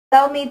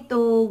Allow me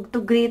to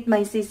greet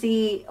my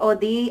Sisi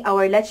Odi,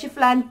 our Leche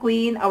Flan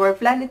Queen, our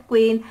Flanet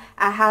Queen,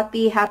 a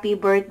happy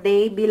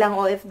birthday bilang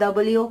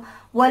OFW.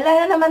 Wala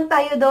na naman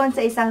tayo doon sa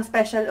isang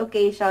special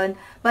occasion,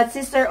 but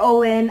Sister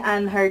Owen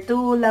and her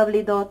two lovely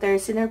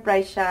daughters,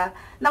 sinurprise siya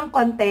ng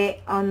konti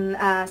on,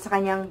 sa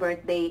kanyang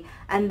birthday.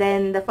 And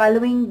then, the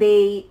following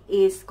day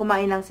is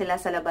kumain lang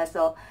sila sa labas.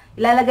 So,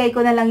 ilalagay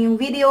ko na lang yung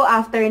video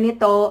after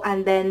nito,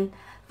 and then,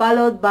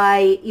 followed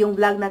by yung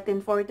vlog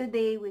natin for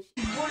today, which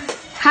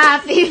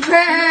Happy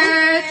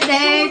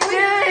birthday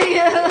to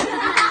you.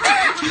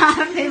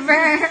 Happy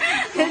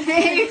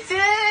birthday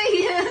to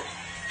you.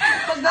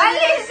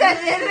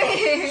 Alisa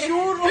dire.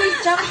 Sure, uy,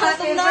 tsaka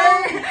Happy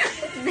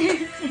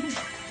birthday.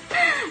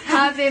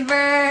 Happy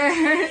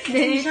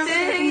birthday to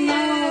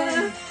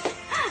you.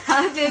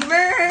 Happy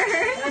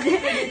birthday.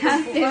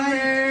 Happy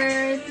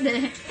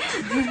birthday.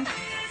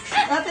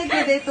 Ate,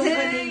 ganda ito To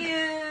pa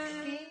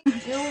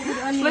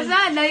you.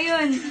 Basta na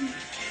yun.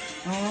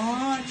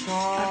 Oh,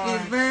 Happy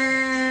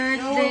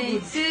birthday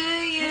to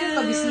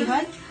you.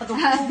 kabisihan?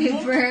 Happy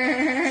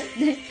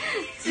birthday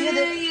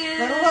to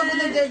you. Laro ako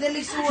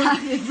nagdadalisuan.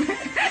 Happy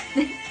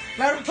birthday.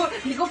 Laro,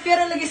 hindi ko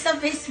pera lagi sa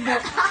Facebook.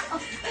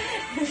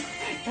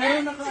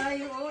 Laro na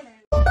kaayo.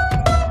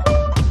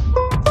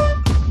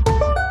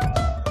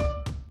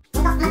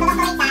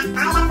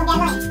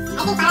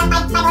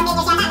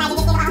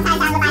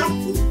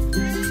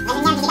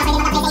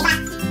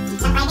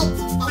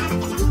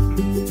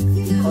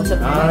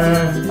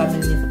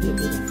 family sa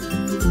Filipino.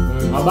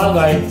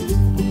 Mabagay.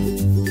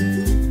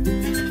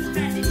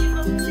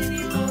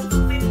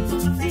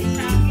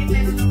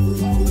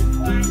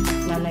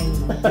 Nanay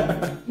mo.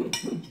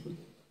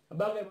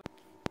 Mabagay.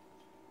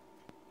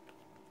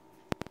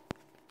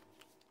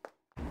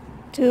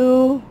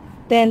 2,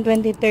 10,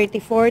 20, 30,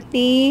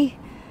 40.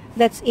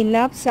 That's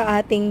enough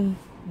sa ating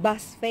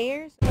bus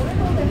fares.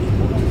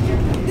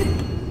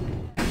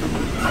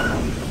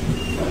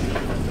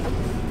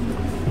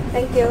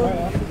 Thank you.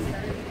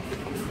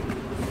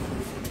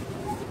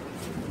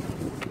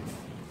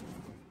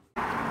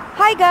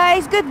 Hi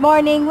guys! Good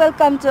morning!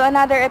 Welcome to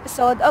another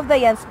episode of the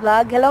Yen's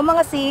Vlog. Hello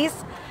mga sis!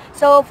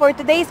 So for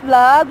today's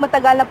vlog,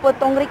 matagal na po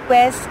itong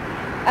request.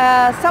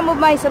 Some of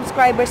my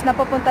subscribers na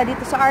papunta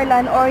dito sa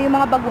Arlan or yung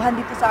mga baguhan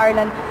dito sa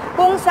Arlan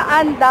kung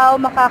saan daw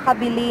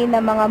makakabili ng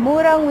mga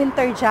murang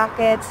winter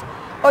jackets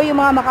or yung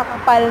mga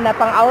makakapal na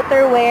pang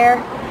outerwear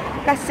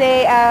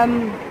kasi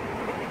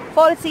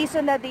fall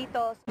season na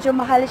dito. Medyo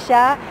mahal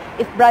siya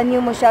if brand new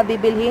mo siya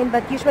bibilhin,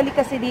 but usually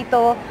kasi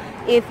dito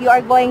if you are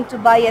going to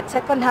buy it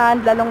second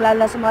hand,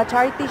 lalong-lalo sa mga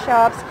charity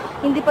shops,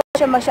 hindi pa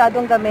siya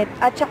masyadong gamit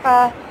at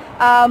saka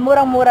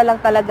murang-mura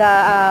lang talaga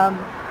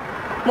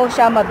mo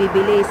siya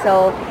mabibili.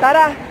 So,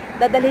 tara,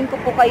 dadalhin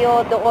ko po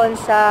kayo doon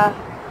sa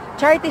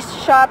charity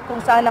shop kung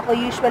saan ako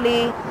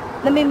usually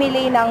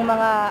namimili ng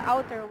mga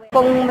outerwear.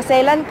 Kung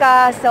maselan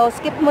ka, so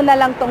skip mo na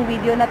lang tong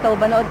video na to,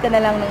 manood ka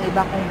na lang ng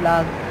iba kong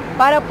vlog.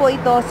 Para po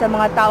ito sa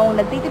mga taong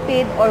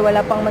nagtitipid or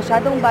wala pang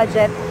masyadong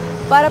budget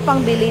para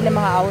pang bili ng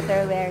mga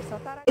outerwear. So,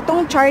 tara.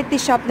 Itong charity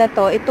shop na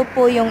to, ito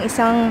po yung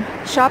isang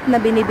shop na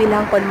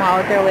binibilhan ko ng mga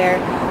outerwear.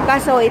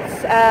 Kaso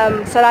it's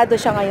sarado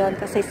siya ngayon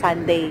kasi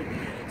Sunday.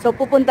 So,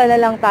 pupunta na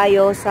lang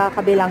tayo sa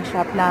kabilang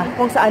shop na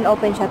kung saan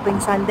open siya tuwing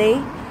Sunday.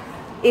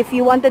 If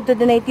you wanted to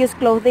donate used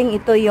clothing,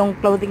 ito yung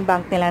clothing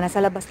bank nila. Nasa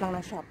labas lang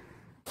ng shop.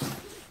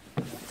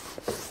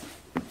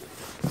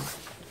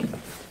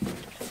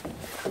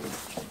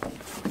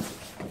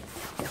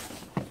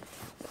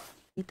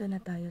 Dito na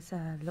tayo sa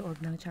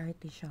loob ng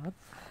charity shop.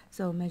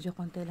 So, medyo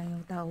konti lang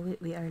yung tao.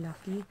 We are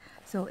lucky.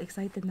 So,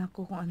 excited na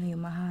ako kung ano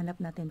yung mahanap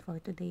natin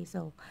for today.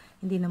 So,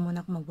 hindi na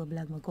muna ako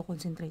magbablog.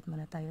 Magko-concentrate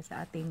muna tayo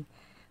sa ating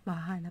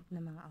mahanap na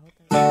mga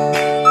outer.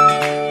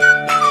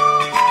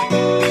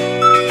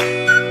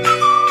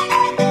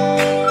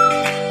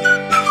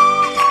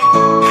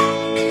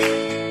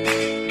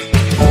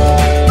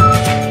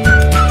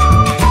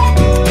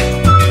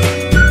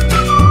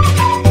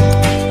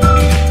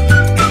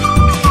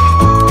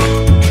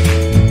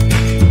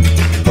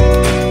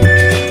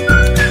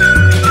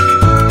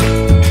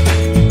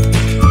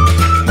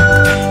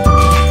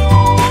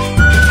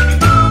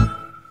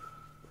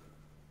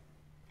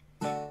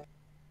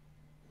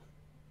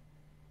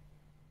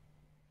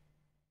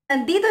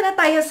 Nandito na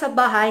tayo sa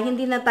bahay,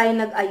 hindi na tayo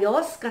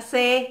nag-ayos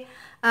kasi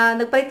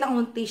nagpalit lang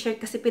akong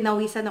t-shirt kasi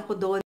pinawisan ako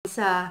doon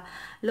sa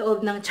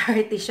loob ng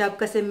charity shop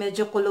kasi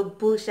medyo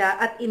kulog po siya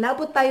at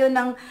inabot tayo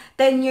ng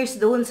 10 years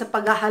doon sa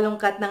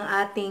paghahalongkat ng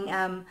ating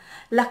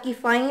lucky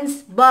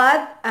finds,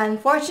 but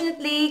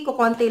unfortunately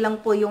kukonti lang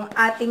po yung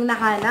ating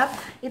nahanap.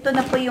 Ito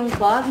na po yung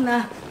bag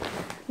na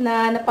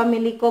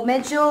napamili ko.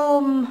 Medyo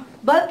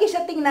bulky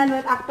siya tingnan,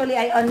 but actually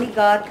I only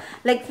got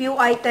like few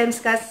items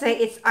kasi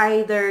it's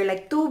either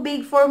like too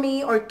big for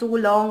me or too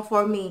long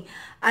for me.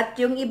 At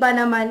yung iba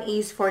naman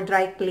is for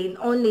dry clean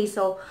only.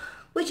 So,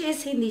 which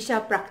is hindi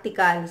siya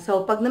practical.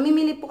 So, pag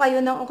namimili po kayo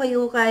ng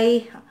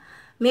Ukay-Ukay,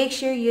 make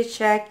sure you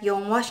check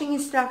yung washing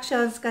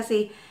instructions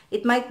kasi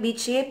it might be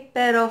cheap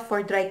pero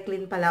for dry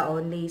clean pala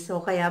only. So,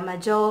 kaya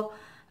medyo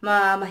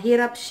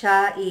mahirap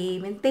siya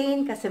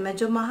i-maintain kasi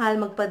medyo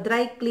mahal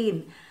magpa-dry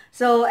clean.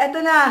 So,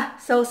 eto na.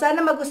 So,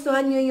 sana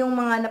magustuhan nyo yung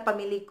mga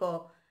napamili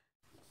ko.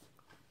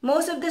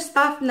 Most of the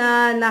stuff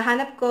na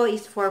nahanap ko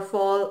is for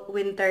fall,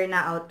 winter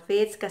na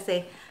outfits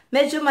kasi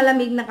medyo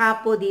malamig na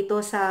kapo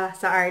dito sa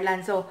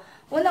Ireland. So,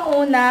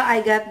 unang-una,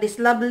 I got this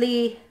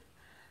lovely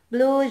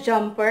blue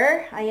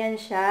jumper. Ayan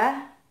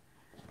siya.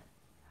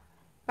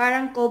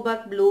 Parang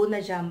cobalt blue na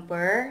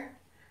jumper.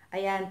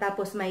 Ayan,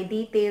 tapos may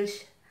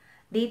details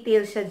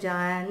siya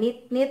dyan.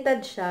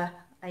 Knitted siya.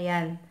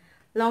 Ayan,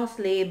 long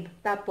sleeve.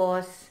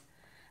 Tapos,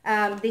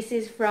 this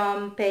is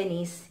from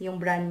Penny's, yung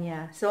brand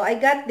niya. So, I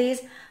got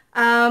this.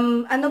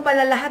 Ano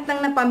pala, lahat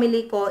ng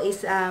napamili ko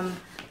is 3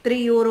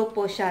 euro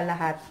po siya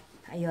lahat.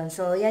 Ayun,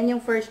 so yan yung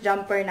first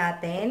jumper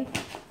natin.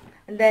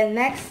 And then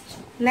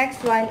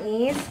next one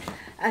is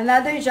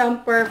another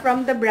jumper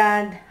from the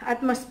brand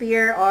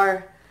Atmosphere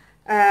or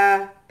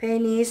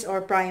Penny's or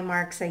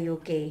Primark sa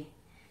UK.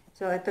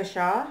 So ito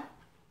siya.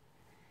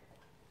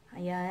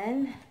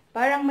 Ayan,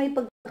 parang may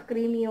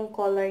pagka-creamy yung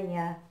color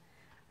niya.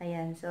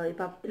 Ayan, so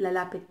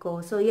ilalapit ko.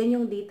 So yan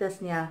yung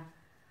details niya.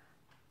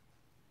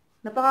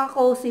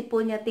 Napaka-cozy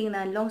po niya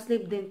tingnan. Long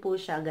sleeve din po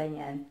siya,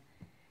 ganyan.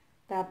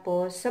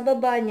 Tapos, sa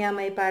baba niya,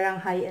 may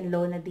parang high and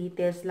low na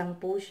details lang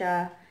po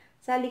siya.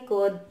 Sa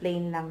likod,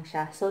 plain lang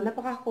siya. So,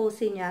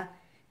 napaka-cozy niya.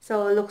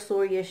 So,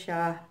 luxurious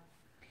siya.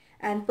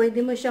 And, pwede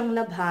mo siyang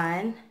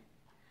labhan.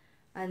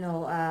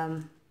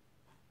 30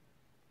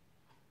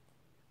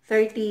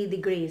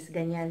 degrees,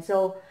 ganyan.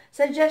 So,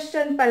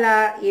 suggestion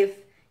pala, if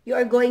you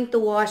are going to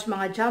wash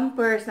mga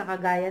jumpers na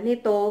kagaya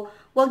nito,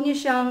 huwag niyo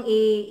siyang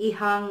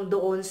ihang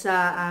doon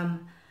sa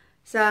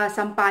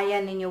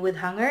sampayan ninyo with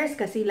hangers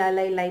kasi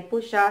lalaylay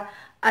po siya.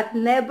 At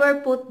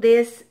never put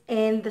this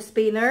in the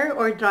spinner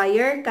or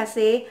dryer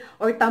kasi,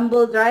 or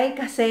tumble dry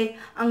kasi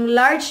ang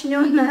large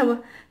nyo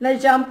na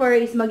jumper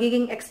is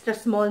magiging extra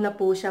small na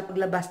po siya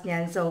paglabas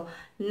niyan. So,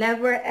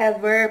 never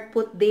ever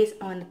put this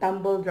on a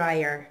tumble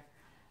dryer.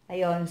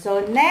 Ayun.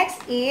 So,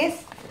 next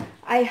is,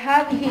 I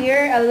have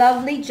here a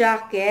lovely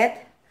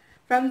jacket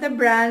from the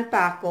brand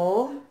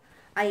Paco.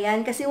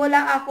 Ayan, kasi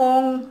wala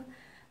akong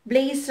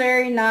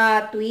blazer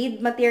na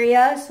tweed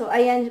material. So,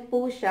 ayan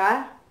po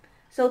siya.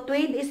 So,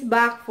 tweed is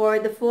back for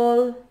the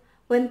fall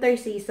winter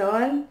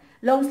season.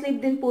 Long sleeve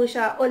din po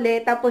siya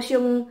ulit. Tapos,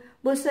 yung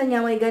bulsa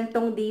niya may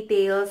gantong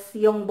details.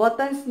 Yung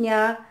buttons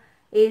niya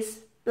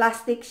is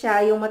plastic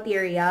siya, yung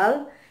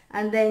material.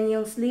 And then,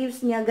 yung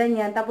sleeves niya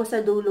ganyan. Tapos,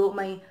 sa dulo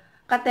may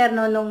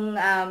katerno nung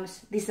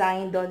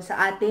design doon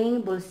sa ating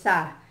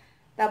bulsa.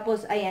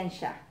 Tapos, ayan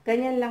siya.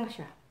 Ganyan lang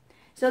siya.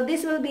 So,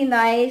 this will be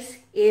nice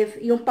if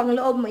yung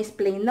pangloob mo is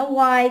plain na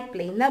white,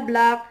 plain na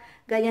black,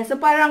 ganyan. So,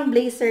 parang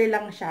blazer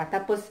lang siya.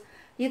 Tapos,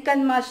 you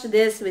can match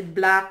this with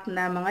black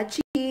na mga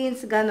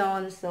jeans,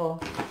 ganon.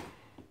 So,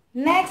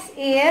 next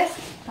is,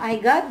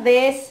 I got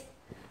this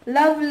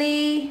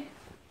lovely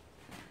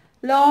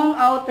long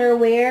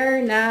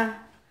outerwear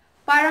na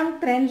parang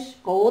trench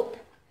coat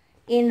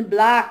in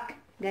black.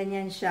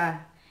 Ganyan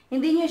siya.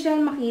 Hindi nyo siya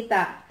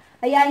makita.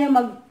 Hayaan nyo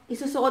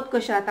isusuot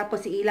ko siya,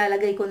 tapos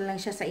ilalagay ko na lang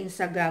siya sa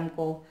Instagram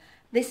ko.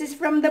 This is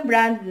from the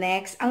brand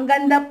Next. Ang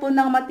ganda po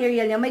ng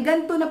material niya. May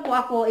ganito na po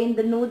ako in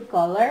the nude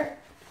color.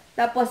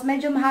 Tapos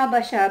medyo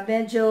mahaba siya.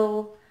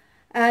 Medyo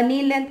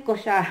knee-length ko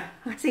siya.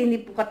 Kasi hindi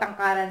po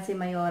katangkaran si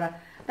Mayora.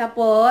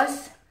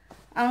 Tapos,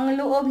 ang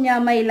loob niya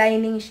may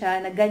lining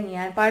siya na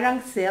ganyan.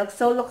 Parang silk.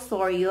 So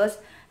luxurious.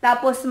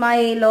 Tapos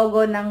may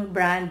logo ng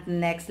brand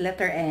Next.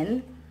 Letter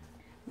N.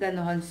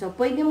 Ganon. So,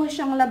 pwede mo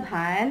siyang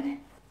labhan.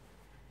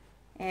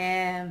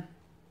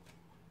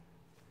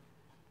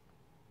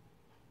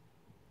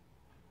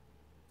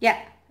 Yeah,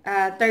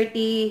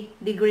 30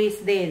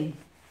 degrees din.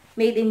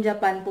 Made in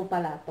Japan po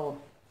pala to.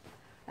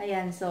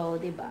 Ayan, so,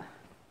 diba?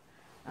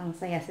 Ang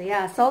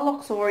saya-saya. So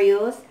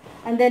luxurious.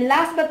 And then,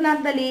 last but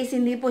not the least,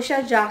 hindi po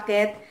siya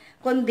jacket,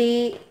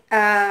 kundi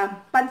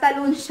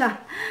pantalon siya.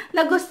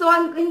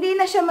 Nagustuhan, hindi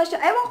na siya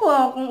ewan ko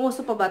kung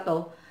uso pa ba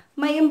to.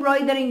 May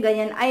embroidery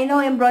ganyan. I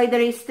know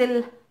embroidery is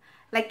still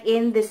like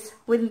in this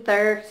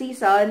winter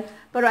season,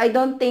 pero I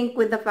don't think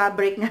with the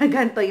fabric na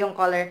ganito yung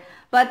color.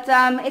 But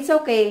it's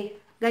okay.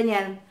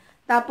 Ganyan.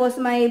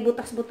 Tapos may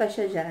butas-butas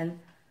siya dyan.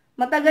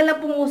 Matagal na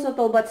pong uso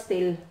to, but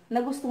still,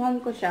 nagustuhan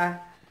ko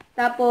siya.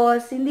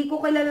 Tapos, hindi ko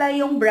kilala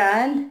yung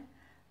brand.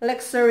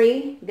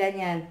 Luxury.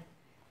 Ganyan.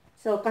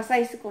 So,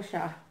 kasize ko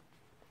siya.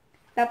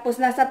 Tapos,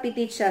 nasa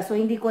petite siya. So,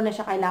 hindi ko na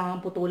siya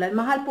kailangan putulan.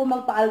 Mahal po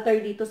magpa-alter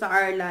dito sa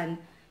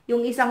Ireland.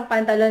 Yung isang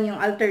pantalon, yung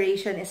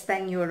alteration is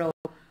 10 euro.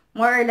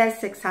 More or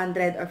less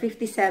 600 or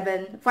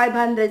 570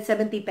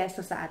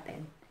 pesos sa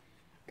atin.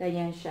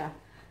 Ganyan siya.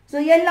 So,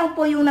 yan lang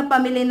po yung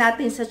napamili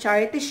natin sa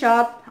charity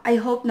shop. I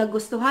hope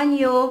nagustuhan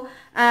nyo.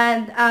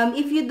 And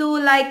if you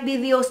do like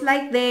videos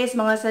like this,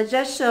 mga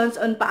suggestions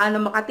on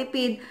paano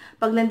makatipid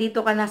pag nandito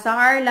ka na sa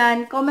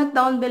Ireland, comment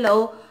down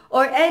below.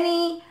 Or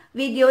any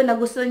video na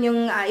gusto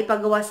nyong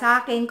ipagawa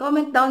sa akin,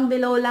 comment down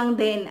below lang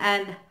din.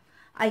 And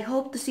I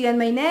hope to see you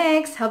on my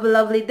next. Have a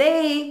lovely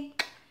day.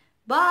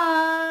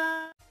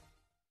 Bye!